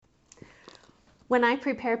When I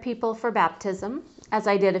prepare people for baptism, as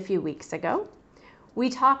I did a few weeks ago, we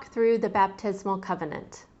talk through the baptismal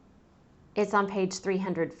covenant. It's on page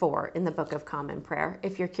 304 in the Book of Common Prayer,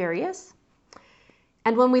 if you're curious.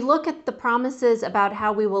 And when we look at the promises about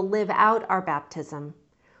how we will live out our baptism,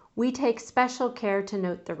 we take special care to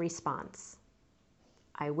note the response.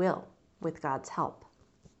 I will, with God's help.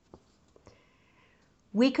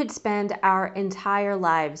 We could spend our entire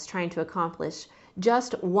lives trying to accomplish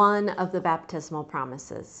just one of the baptismal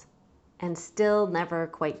promises and still never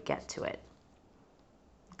quite get to it.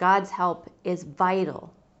 God's help is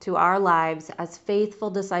vital to our lives as faithful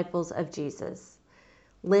disciples of Jesus,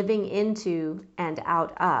 living into and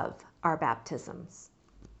out of our baptisms.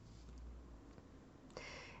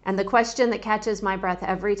 And the question that catches my breath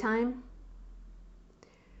every time: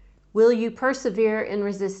 will you persevere in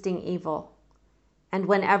resisting evil? And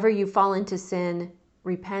whenever you fall into sin,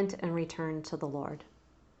 repent and return to the Lord.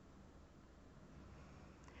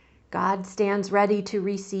 God stands ready to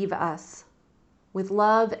receive us with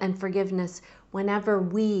love and forgiveness whenever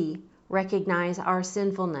we recognize our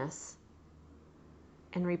sinfulness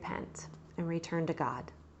and repent and return to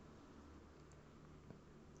God.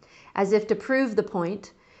 As if to prove the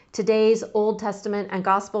point, today's Old Testament and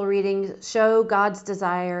Gospel readings show God's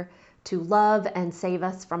desire to love and save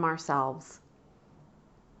us from ourselves.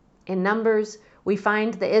 In Numbers, we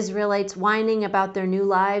find the Israelites whining about their new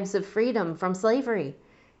lives of freedom from slavery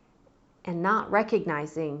and not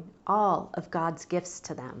recognizing all of God's gifts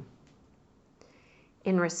to them.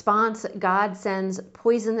 In response, God sends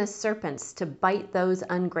poisonous serpents to bite those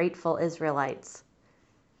ungrateful Israelites.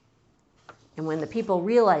 And when the people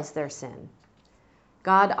realize their sin,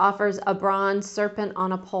 God offers a bronze serpent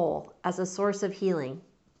on a pole as a source of healing.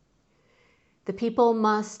 The people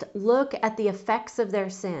must look at the effects of their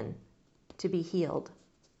sin to be healed.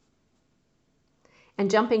 And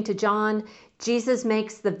jumping to John, Jesus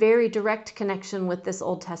makes the very direct connection with this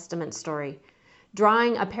Old Testament story,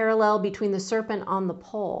 drawing a parallel between the serpent on the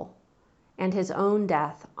pole and his own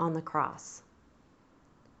death on the cross.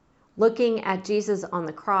 Looking at Jesus on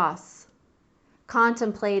the cross,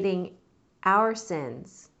 contemplating our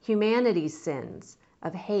sins, humanity's sins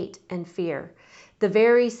of hate and fear, the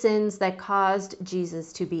very sins that caused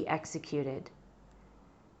Jesus to be executed,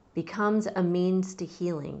 becomes a means to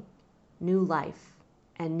healing, new life,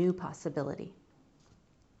 and new possibility.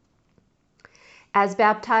 As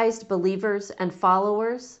baptized believers and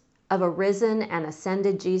followers of a risen and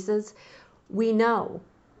ascended Jesus, we know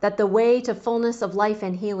that the way to fullness of life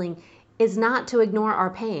and healing is not to ignore our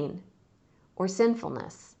pain or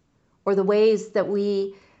sinfulness or the ways that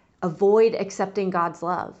we avoid accepting God's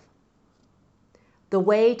love. The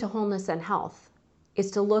way to wholeness and health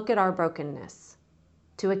is to look at our brokenness,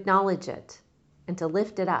 to acknowledge it, and to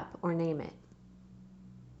lift it up or name it.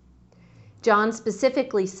 John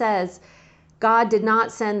specifically says, God did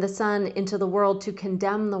not send the Son into the world to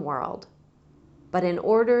condemn the world, but in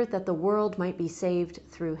order that the world might be saved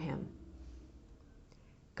through him.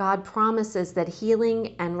 God promises that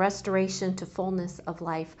healing and restoration to fullness of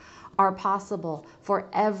life are possible for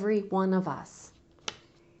every one of us.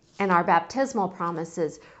 And our baptismal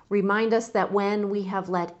promises remind us that when we have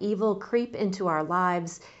let evil creep into our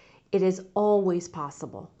lives, it is always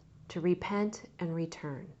possible to repent and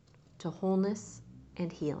return to wholeness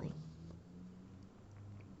and healing.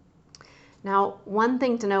 Now, one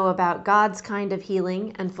thing to know about God's kind of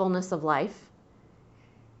healing and fullness of life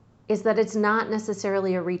is that it's not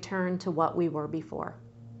necessarily a return to what we were before.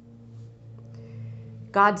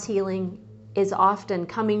 God's healing is often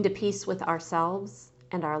coming to peace with ourselves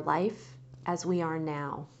and our life as we are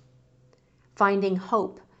now, finding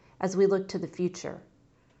hope as we look to the future,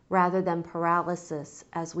 rather than paralysis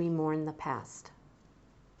as we mourn the past.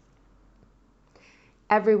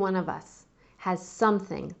 Every one of us has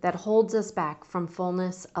something that holds us back from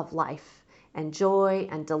fullness of life and joy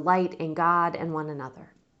and delight in God and one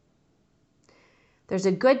another. There's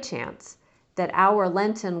a good chance that our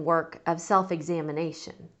Lenten work of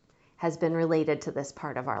self-examination has been related to this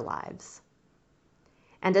part of our lives.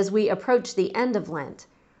 And as we approach the end of Lent,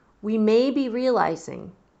 we may be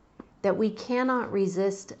realizing that we cannot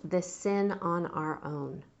resist this sin on our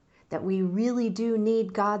own, that we really do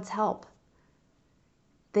need God's help.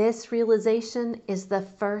 This realization is the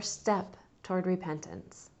first step toward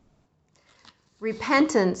repentance.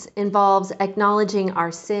 Repentance involves acknowledging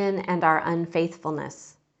our sin and our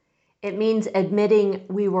unfaithfulness. It means admitting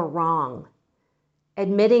we were wrong,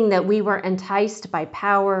 admitting that we were enticed by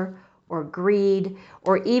power or greed,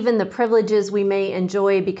 or even the privileges we may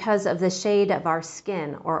enjoy because of the shade of our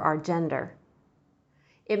skin or our gender.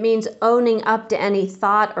 It means owning up to any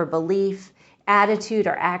thought or belief, attitude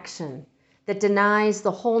or action that denies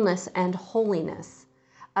the wholeness and holiness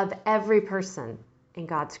of every person in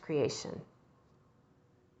God's creation.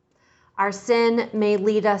 Our sin may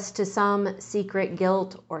lead us to some secret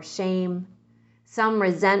guilt or shame, some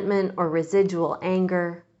resentment or residual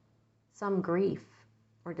anger, some grief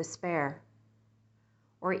or despair,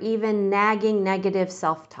 or even nagging negative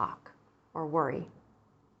self-talk or worry.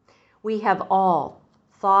 We have all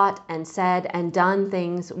thought and said and done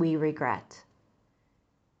things we regret.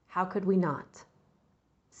 How could we not?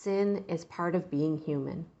 Sin is part of being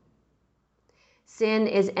human. Sin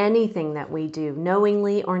is anything that we do,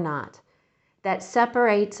 knowingly or not, that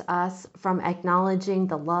separates us from acknowledging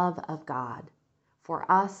the love of God for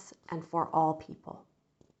us and for all people.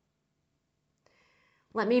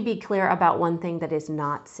 Let me be clear about one thing that is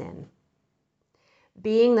not sin.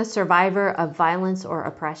 Being the survivor of violence or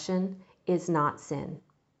oppression is not sin.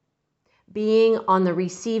 Being on the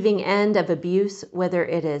receiving end of abuse, whether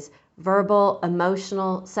it is verbal,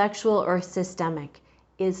 emotional, sexual, or systemic,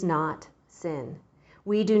 is not sin.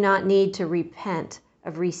 We do not need to repent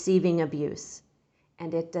of receiving abuse,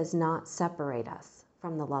 and it does not separate us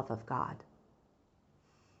from the love of God.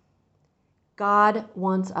 God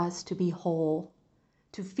wants us to be whole,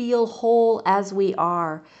 to feel whole as we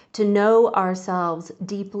are, to know ourselves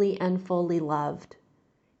deeply and fully loved,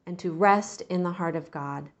 and to rest in the heart of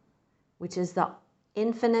God, which is the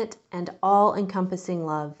infinite and all-encompassing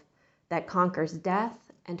love that conquers death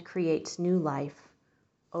and creates new life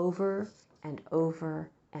over and over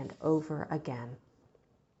and over again.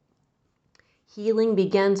 Healing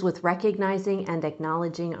begins with recognizing and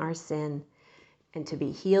acknowledging our sin. And to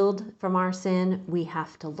be healed from our sin, we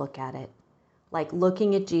have to look at it, like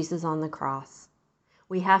looking at Jesus on the cross.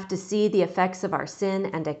 We have to see the effects of our sin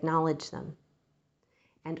and acknowledge them.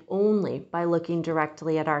 And only by looking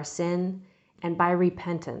directly at our sin and by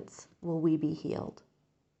repentance will we be healed.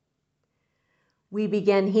 We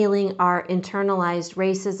begin healing our internalized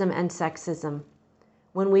racism and sexism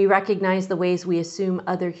when we recognize the ways we assume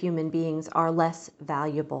other human beings are less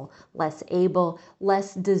valuable, less able,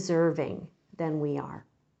 less deserving than we are.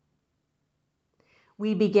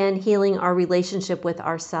 We begin healing our relationship with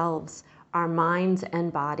ourselves, our minds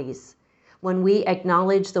and bodies, when we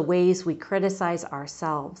acknowledge the ways we criticize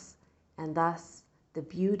ourselves, and thus the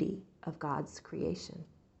beauty of God's creation.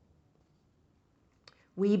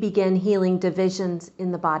 We begin healing divisions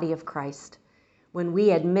in the body of Christ when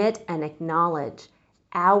we admit and acknowledge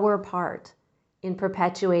our part in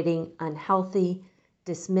perpetuating unhealthy,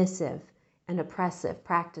 dismissive, and oppressive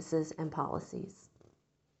practices and policies.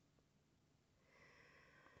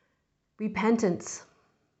 Repentance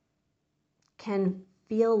can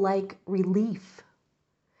feel like relief,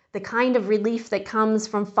 the kind of relief that comes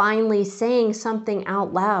from finally saying something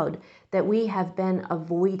out loud that we have been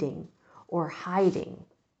avoiding or hiding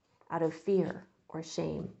out of fear or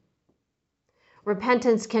shame.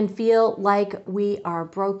 Repentance can feel like we are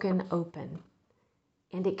broken open,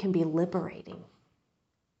 and it can be liberating.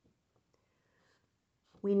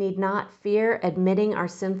 We need not fear admitting our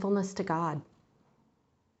sinfulness to God.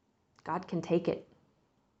 God can take it.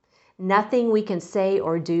 Nothing we can say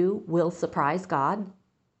or do will surprise God,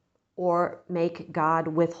 or make God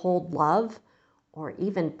withhold love, or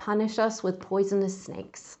even punish us with poisonous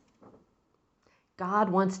snakes. God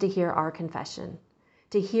wants to hear our confession,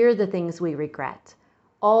 to hear the things we regret,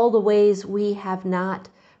 all the ways we have not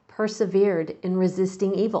persevered in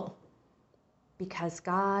resisting evil, because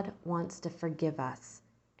God wants to forgive us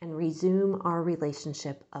and resume our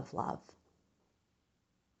relationship of love.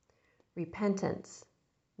 Repentance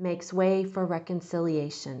makes way for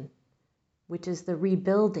reconciliation, which is the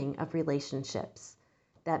rebuilding of relationships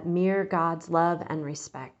that mirror God's love and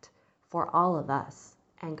respect for all of us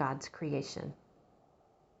and God's creation.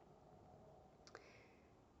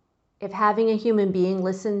 If having a human being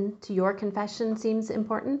listen to your confession seems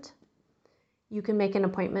important, you can make an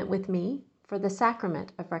appointment with me for the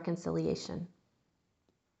sacrament of reconciliation.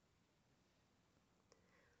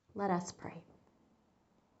 Let us pray.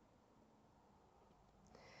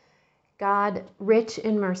 God, rich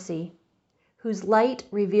in mercy, whose light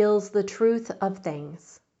reveals the truth of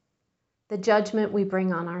things, the judgment we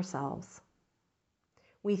bring on ourselves.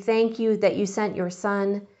 We thank you that you sent your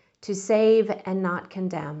Son to save and not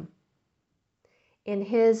condemn. In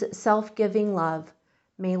his self-giving love,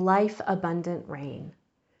 may life abundant reign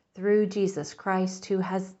through Jesus Christ, who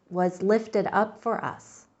was lifted up for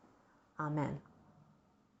us. Amen.